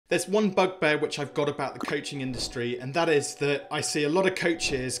There's one bugbear which I've got about the coaching industry, and that is that I see a lot of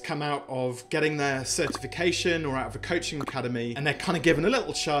coaches come out of getting their certification or out of a coaching academy, and they're kind of given a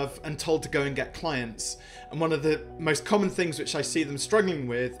little shove and told to go and get clients. And one of the most common things which I see them struggling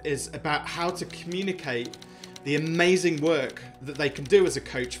with is about how to communicate the amazing work that they can do as a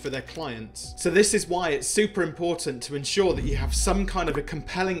coach for their clients. So this is why it's super important to ensure that you have some kind of a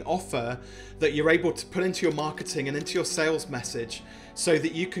compelling offer that you're able to put into your marketing and into your sales message so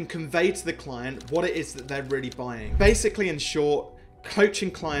that you can convey to the client what it is that they're really buying. Basically, in short, coaching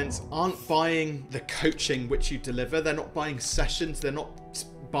clients aren't buying the coaching which you deliver. They're not buying sessions. They're not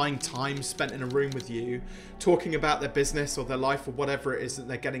buying time spent in a room with you, talking about their business or their life or whatever it is that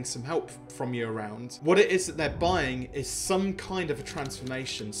they're getting some help from you around. What it is that they're buying is some kind of a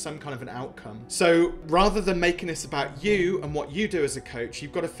transformation, some kind of an outcome. So rather than making this about you and what you do as a coach,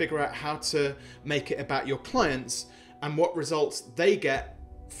 you've got to figure out how to make it about your clients and what results they get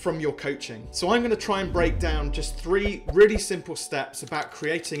from your coaching. So I'm going to try and break down just 3 really simple steps about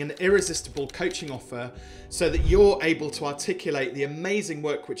creating an irresistible coaching offer so that you're able to articulate the amazing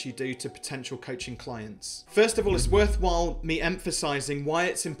work which you do to potential coaching clients. First of all, it's worthwhile me emphasizing why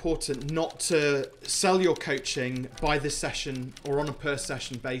it's important not to sell your coaching by the session or on a per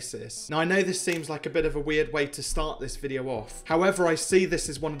session basis. Now, I know this seems like a bit of a weird way to start this video off. However, I see this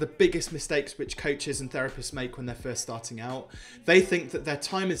as one of the biggest mistakes which coaches and therapists make when they're first starting out. They think that their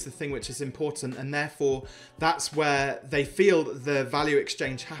time is the thing which is important, and therefore that's where they feel that the value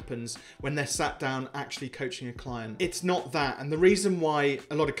exchange happens when they're sat down actually coaching a client. It's not that, and the reason why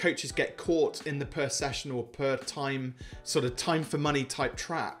a lot of coaches get caught in the per session or per time sort of time for money type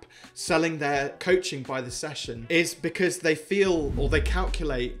trap, selling their coaching by the session, is because they feel or they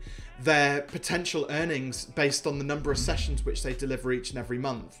calculate their potential earnings based on the number of sessions which they deliver each and every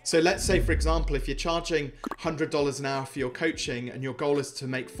month. So let's say, for example, if you're charging $100 an hour for your coaching and your goal is to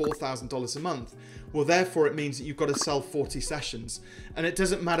make $4,000 a month, well, therefore it means that you've got to sell 40 sessions. And it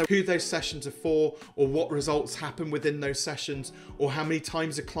doesn't matter who those sessions are for or what results happen within those sessions or how many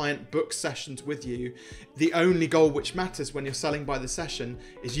times a client books sessions with you. The only goal which matters when you're selling by the session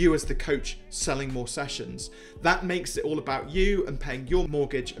is you as the coach selling more sessions. That makes it all about you and paying your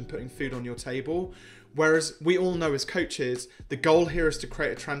mortgage and putting food on your table. Whereas we all know as coaches, the goal here is to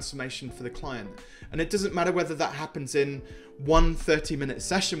create a transformation for the client. And it doesn't matter whether that happens in one 30-minute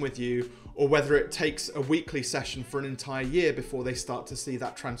session with you or whether it takes a weekly session for an entire year before they start to see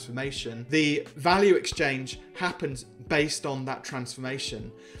that transformation. The value exchange happens based on that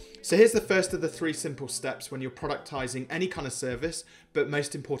transformation. So here's the first of the 3 simple steps when you're productizing any kind of service, but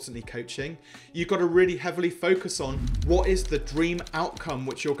most importantly coaching. You've got to really heavily focus on what is the dream outcome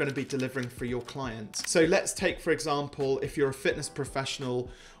which you're going to be delivering for your clients. So let's take, for example, if you're a fitness professional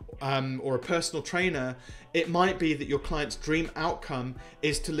or a personal trainer, it might be that your client's dream outcome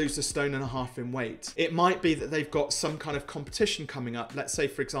is to lose 1.5 stones in weight. It might be that they've got some kind of competition coming up. Let's say,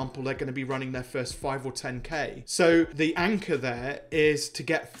 for example, they're going to be running their first 5 or 10K. So the anchor there is to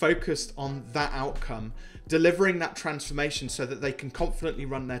get focused on that outcome, delivering that transformation so that they can confidently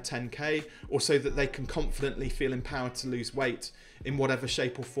run their 10K or so that they can confidently feel empowered to lose weight in whatever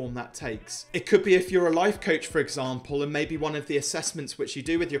shape or form that takes. It could be if you're a life coach, for example, and maybe one of the assessments which you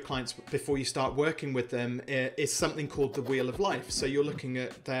do with your clients before you start working with them is something called the Wheel of Life. So you're looking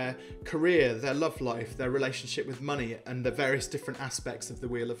at their career, their love life, their relationship with money, and the various different aspects of the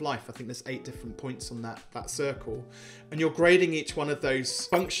Wheel of Life. I think there's 8 different points on that circle. And you're grading each one of those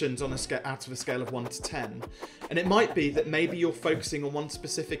functions on a scale out of a scale of 1 to 10. And it might be that maybe you're focusing on one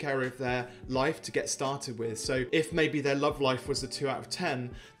specific area of their life to get started with. So if maybe their love life was a 2 out of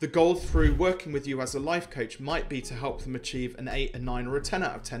 10, the goal through working with you as a life coach might be to help them achieve an 8, a 9, or a 10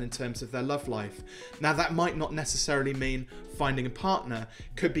 out of 10 in terms of their love life. Now, that might not necessarily mean finding a partner.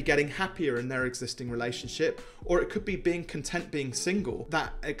 It could be getting happier in their existing relationship, or it could be being content being single.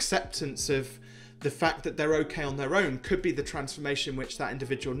 That acceptance of the fact that they're okay on their own could be the transformation which that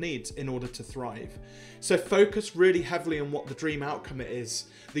individual needs in order to thrive. So focus really heavily on what the dream outcome it is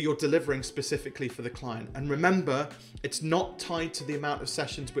that you're delivering specifically for the client. And remember, it's not tied to the amount of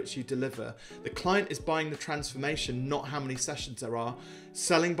sessions which you deliver. The client is buying the transformation, not how many sessions there are.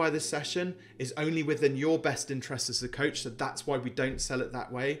 Selling by the session is only within your best interest as a coach, so that's why we don't sell it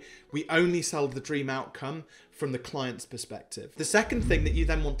that way. We only sell the dream outcome from the client's perspective. The second thing that you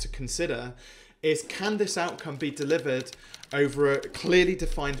then want to consider is, can this outcome be delivered over a clearly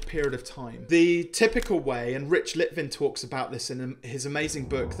defined period of time. The typical way, and Rich Litvin talks about this in his amazing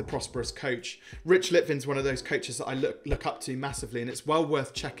book, The Prosperous Coach. Rich Litvin's one of those coaches that I look up to massively, and it's well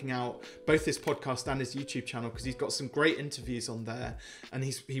worth checking out both his podcast and his YouTube channel because he's got some great interviews on there, and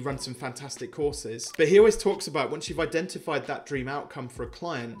he runs some fantastic courses. But he always talks about once you've identified that dream outcome for a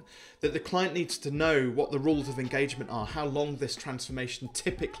client, that the client needs to know what the rules of engagement are, how long this transformation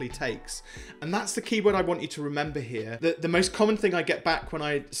typically takes. And that's the key word I want you to remember here. The most common thing I get back when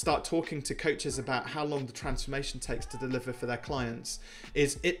I start talking to coaches about how long the transformation takes to deliver for their clients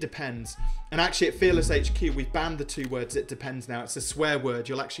is it depends. And actually at Fearless HQ, we've banned the two words it depends now. It's a swear word.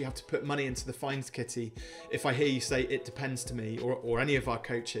 You'll actually have to put money into the fines kitty if I hear you say it depends to me or any of our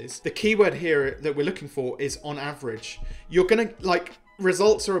coaches. The key word here that we're looking for is on average. You're gonna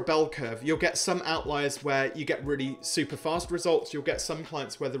results are a bell curve. You'll get some outliers where you get really super fast results. You'll get some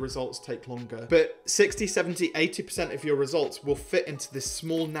clients where the results take longer. But 60, 70, 80% of your results will fit into this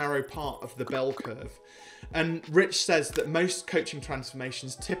small, narrow part of the bell curve. And Rich says that most coaching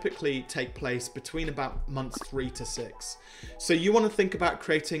transformations typically take place between about months 3 to 6. So you want to think about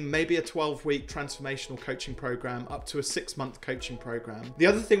creating maybe a 12-week transformational coaching program up to a 6-month coaching program. The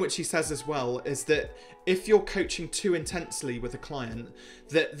other thing which he says as well is that if you're coaching too intensely with a client,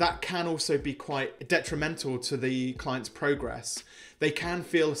 that can also be quite detrimental to the client's progress. They can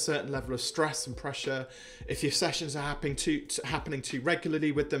feel a certain level of stress and pressure. If your sessions are happening too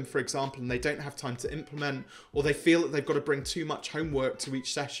regularly with them, for example, and they don't have time to implement, or they feel that they've got to bring too much homework to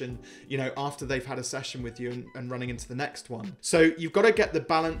each session, after they've had a session with you and running into the next one. So you've got to get the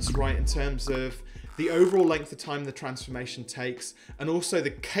balance right in terms of the overall length of time the transformation takes, and also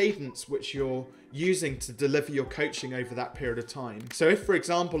the cadence which you're using to deliver your coaching over that period of time. So if, for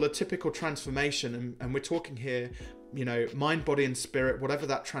example, a typical transformation, and we're talking here, mind, body, and spirit, whatever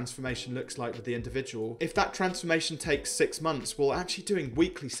that transformation looks like with the individual. If that transformation takes 6 months, well, actually doing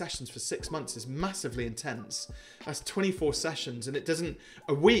weekly sessions for 6 months is massively intense. That's 24 sessions, and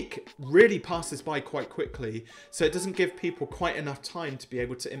a week really passes by quite quickly. So it doesn't give people quite enough time to be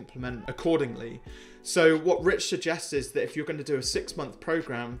able to implement accordingly. So what Rich suggests is that if you're going to do a 6-month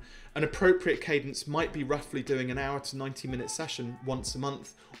program, an appropriate cadence might be roughly doing an hour to 90-minute session once a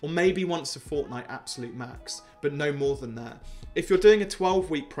month, or maybe once a fortnight absolute max, but no more than that. If you're doing a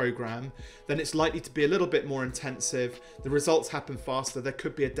 12-week program, then it's likely to be a little bit more intensive. The results happen faster. There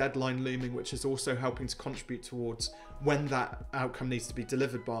could be a deadline looming, which is also helping to contribute towards when that outcome needs to be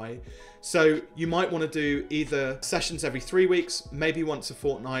delivered by. So you might want to do either sessions every 3 weeks, maybe once a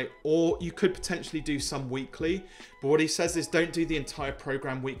fortnight, or you could potentially do some weekly. But what he says is don't do the entire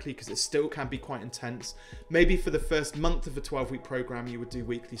program weekly because it still can be quite intense. Maybe for the first month of a 12-week program, you would do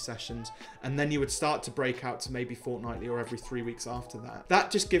weekly sessions, and then you would start to break out to maybe fortnightly or every 3 weeks after that. That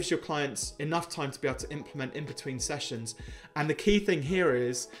just gives your clients enough time to be able to implement in between sessions. And the key thing here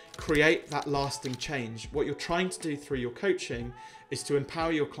is create that lasting change. What you're trying to do through your coaching is to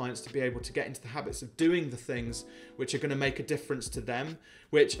empower your clients to be able to get into the habits of doing the things which are going to make a difference to them,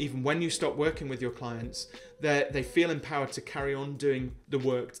 which even when you stop working with your clients, they feel empowered to carry on doing the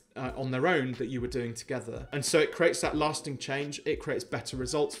work on their own that you were doing together. And so it creates that lasting change. It creates better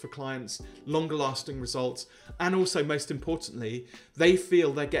results for clients, longer lasting results, and also most importantly, they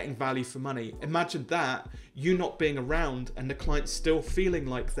feel they're getting value for money. Imagine that, you not being around and the client still feeling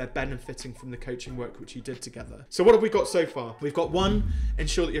like they're benefiting from the coaching work which you did together. So what have we got so far? We've got 1,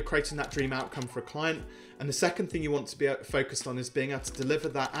 ensure that you're creating that dream outcome for a client. And the second thing you want to be focused on is being able to deliver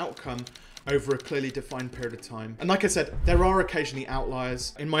that outcome over a clearly defined period of time. And like I said, there are occasionally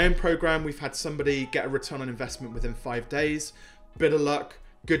outliers. In my own program, we've had somebody get a return on investment within 5 days. Bit of luck,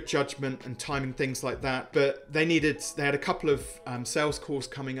 good judgment and timing, things like that. But they had a couple of sales calls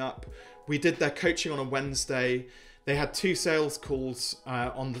coming up. We did their coaching on a Wednesday. They had 2 sales calls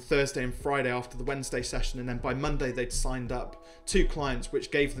on the Thursday and Friday after the Wednesday session, and then by Monday they'd signed up 2 clients, which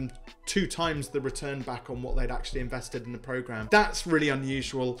gave them 2 times the return back on what they'd actually invested in the program. That's really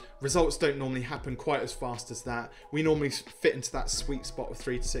unusual. Results don't normally happen quite as fast as that. We normally fit into that sweet spot of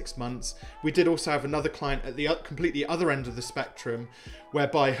 3 to 6 months. We did also have another client at the completely other end of the spectrum,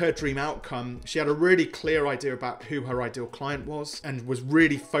 whereby her dream outcome, she had a really clear idea about who her ideal client was and was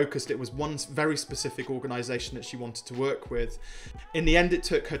really focused. It was one very specific organization that she wanted to work with. In the end, it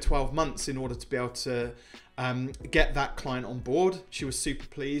took her 12 months in order to be able to get that client on board. She was super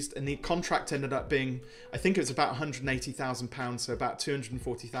pleased, and the contract ended up being, I think it was about £180,000, so about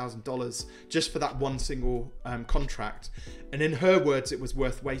 $240,000 just for that one single contract. And in her words, it was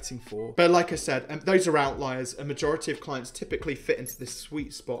worth waiting for. But like I said, those are outliers. A majority of clients typically fit into this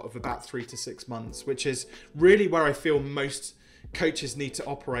sweet spot of about 3 to 6 months, which is really where I feel most coaches need to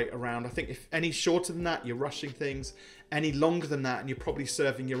operate around. I think if any shorter than that, you're rushing things. any longer than that, and you're probably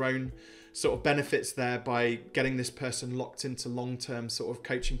serving your own sort of benefits there by getting this person locked into long-term sort of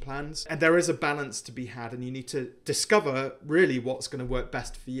coaching plans. And there is a balance to be had, and you need to discover really what's going to work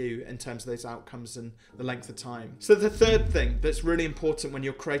best for you in terms of those outcomes and the length of time. So the third thing that's really important when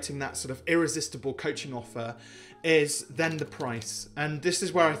you're creating that sort of irresistible coaching offer is then the price. And this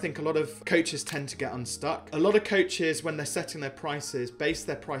is where I think a lot of coaches tend to get unstuck. A lot of coaches, when they're setting their prices, base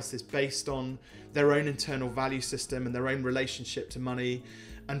their prices based on their own internal value system and their own relationship to money,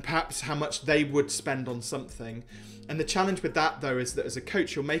 and perhaps how much they would spend on something. And the challenge with that, though, is that as a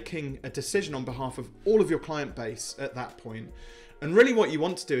coach, you're making a decision on behalf of all of your client base at that point. And really what you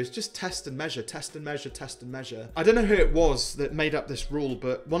want to do is just test and measure, test and measure, test and measure. I don't know who it was that made up this rule,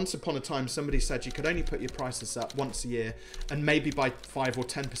 but once upon a time, somebody said you could only put your prices up once a year, and maybe by 5 or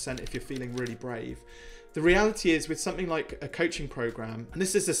 10% if you're feeling really brave. The reality is, with something like a coaching program, and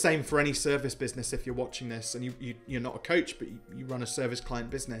this is the same for any service business if you're watching this and you're not a coach, but you run a service client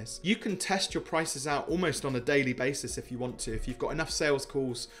business, you can test your prices out almost on a daily basis if you want to, if you've got enough sales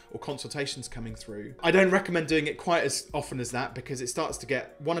calls or consultations coming through. I don't recommend doing it quite as often as that, because it starts to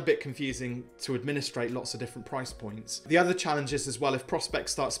get, one, a bit confusing to administrate lots of different price points. The other challenge is as well, if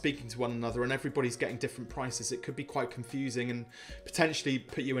prospects start speaking to one another and everybody's getting different prices, it could be quite confusing and potentially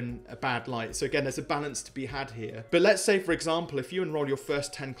put you in a bad light. So again, there's a balance to be had here. But let's say, for example, if you enroll your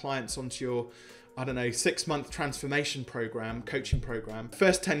first 10 clients onto your, I don't know, 6-month transformation program, coaching program,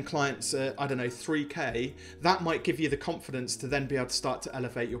 first 10 clients, I don't know, 3K, that might give you the confidence to then be able to start to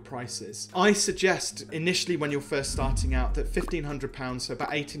elevate your prices. I suggest initially when you're first starting out that £1,500, so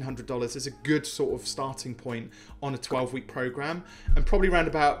about $1,800, is a good sort of starting point on a 12-week program, and probably around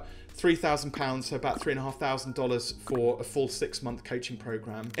about £3,000, so about $3,500 for a full 6-month coaching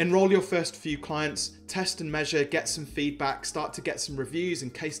program. Enroll your first few clients, test and measure, get some feedback, start to get some reviews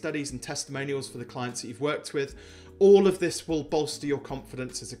and case studies and testimonials for the clients that you've worked with. All of this will bolster your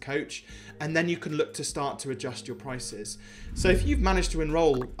confidence as a coach, and then you can look to start to adjust your prices. So if you've managed to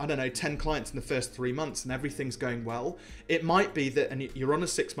enroll, I don't know, 10 clients in the first 3 months and everything's going well, it might be that, and you're on a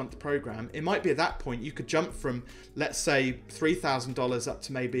 6-month program, it might be at that point you could jump from, let's say, $3,000 up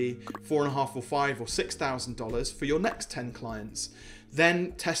to maybe $4,500 or $5,000 or $6,000 for your next 10 clients.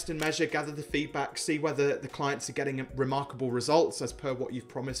 Then test and measure, gather the feedback, see whether the clients are getting remarkable results as per what you've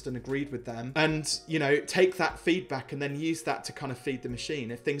promised and agreed with them. And, you know, take that feedback and then use that to kind of feed the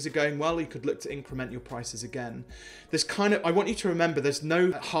machine. If things are going well, you could look to increment your prices again. There's kind of, I want you to remember, there's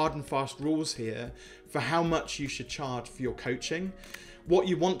no hard and fast rules here for how much you should charge for your coaching. What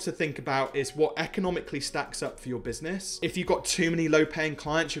you want to think about is what economically stacks up for your business. If you've got too many low-paying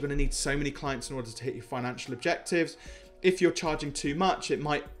clients, you're going to need so many clients in order to hit your financial objectives. If you're charging too much, it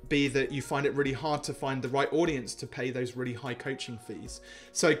might be that you find it really hard to find the right audience to pay those really high coaching fees.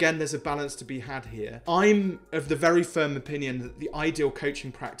 So again, there's a balance to be had here. I'm of the very firm opinion that the ideal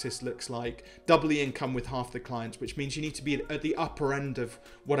coaching practice looks like double the income with half the clients, which means you need to be at the upper end of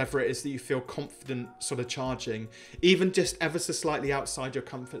whatever it is that you feel confident sort of charging, even just ever so slightly outside your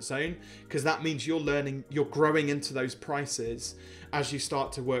comfort zone, because that means you're learning, you're growing into those prices as you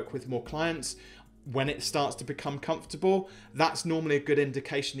start to work with more clients. When it starts to become comfortable, that's normally a good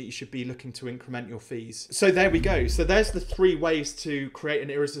indication that you should be looking to increment your fees. So there we go. So there's the 3 ways to create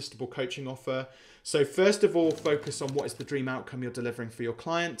an irresistible coaching offer. So first of all, focus on what is the dream outcome you're delivering for your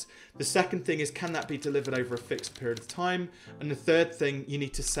client. The second thing is, can that be delivered over a fixed period of time? And the third thing, you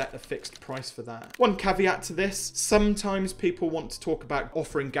need to set a fixed price for that. One caveat to this, sometimes people want to talk about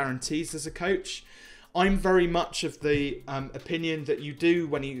offering guarantees as a coach. I'm very much of the opinion that you do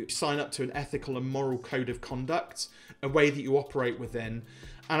when you sign up to an ethical and moral code of conduct, a way that you operate within.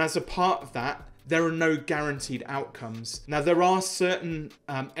 And as a part of that, there are no guaranteed outcomes. Now, there are certain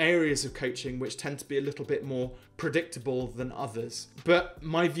areas of coaching which tend to be a little bit more predictable than others. But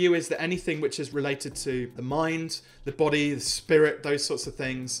my view is that anything which is related to the mind, the body, the spirit, those sorts of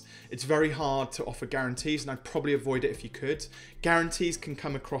things, it's very hard to offer guarantees, and I'd probably avoid it if you could. Guarantees can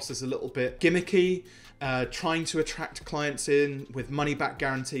come across as a little bit gimmicky, trying to attract clients in with money-back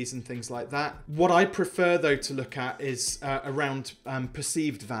guarantees and things like that. What I prefer, though, to look at is around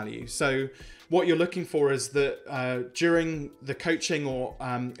perceived value. So what you're looking for is that during the coaching, or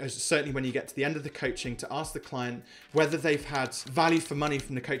certainly when you get to the end of the coaching, to ask the client whether they've had value for money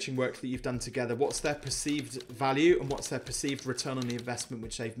from the coaching work that you've done together. What's their perceived value and what's their perceived return on the investment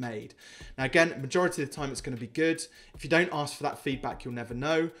which they've made? Now, again, majority of the time it's going to be good. If you don't ask for that feedback, you'll never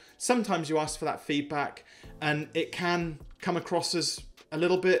know. Sometimes you ask for that feedback and it can come across as a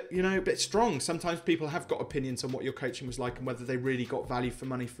little bit, you know, a bit strong. Sometimes people have got opinions on what your coaching was like and whether they really got value for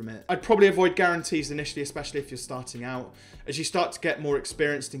money from it. I'd probably avoid guarantees initially, especially if you're starting out. As you start to get more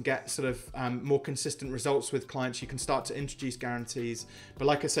experienced and get sort of more consistent results with clients, you can start to introduce guarantees. But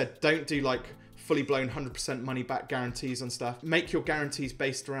like I said, don't do like fully blown 100% money back guarantees on stuff. Make your guarantees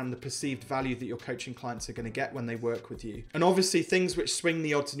based around the perceived value that your coaching clients are going to get when they work with you. And obviously things which swing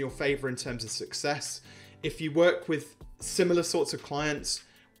the odds in your favor in terms of success. If you work with similar sorts of clients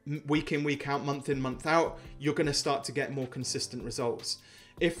week in, week out, month in, month out, you're going to start to get more consistent results.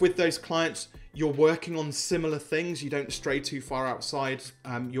 If with those clients you're working on similar things, you don't stray too far outside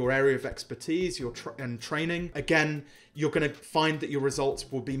your area of expertise, and training, again, you're going to find that your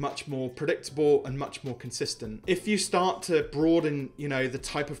results will be much more predictable and much more consistent. If you start to broaden, you know, the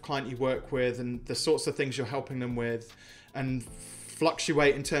type of client you work with and the sorts of things you're helping them with, and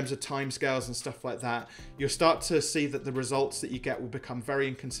fluctuate in terms of timescales and stuff like that, you'll start to see that the results that you get will become very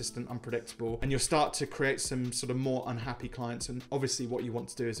inconsistent, unpredictable, and you'll start to create some sort of more unhappy clients. And obviously what you want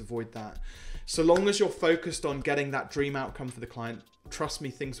to do is avoid that. So long as you're focused on getting that dream outcome for the client, trust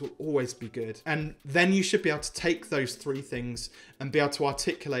me, things will always be good. And then you should be able to take those three things and be able to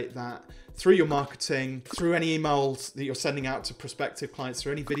articulate that through your marketing, through any emails that you're sending out to prospective clients,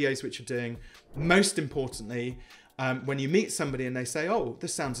 through any videos which you're doing. Most importantly, when you meet somebody and they say, oh,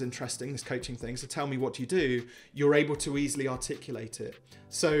 this sounds interesting, this coaching thing, so tell me what you do, you're able to easily articulate it.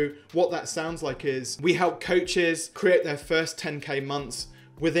 So what that sounds like is we help coaches create their first 10K months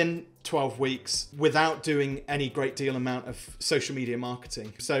within 12 weeks without doing any great deal amount of social media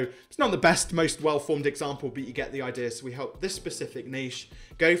marketing. So it's not the best, most well-formed example, but you get the idea. So we help this specific niche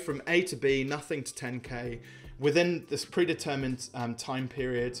go from A to B, nothing to 10K, within this predetermined time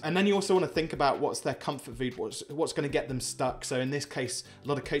period. And then you also want to think about what's their comfort food, what's going to get them stuck. So in this case, a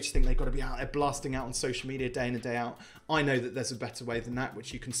lot of coaches think they've got to be out there blasting out on social media day in and day out. I know that there's a better way than that,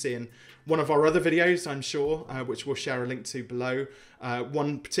 which you can see in one of our other videos, I'm sure, which we'll share a link to below.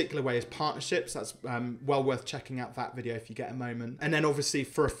 One particular way is partnerships. That's well worth checking out that video if you get a moment. And then obviously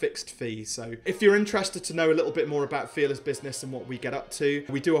for a fixed fee. So if you're interested to know a little bit more about Fearless Business and what we get up to,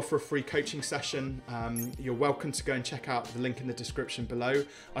 we do offer a free coaching session. You're welcome to go and check out the link in the description below.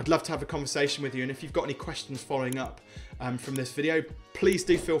 I'd love to have a conversation with you. And if you've got any questions following up from this video, please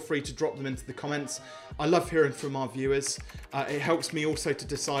do feel free to drop them into the comments. I love hearing from our viewers. It helps me also to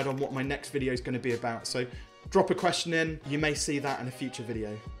decide on what my next video is going to be about. So drop a question in, you may see that in a future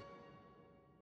video.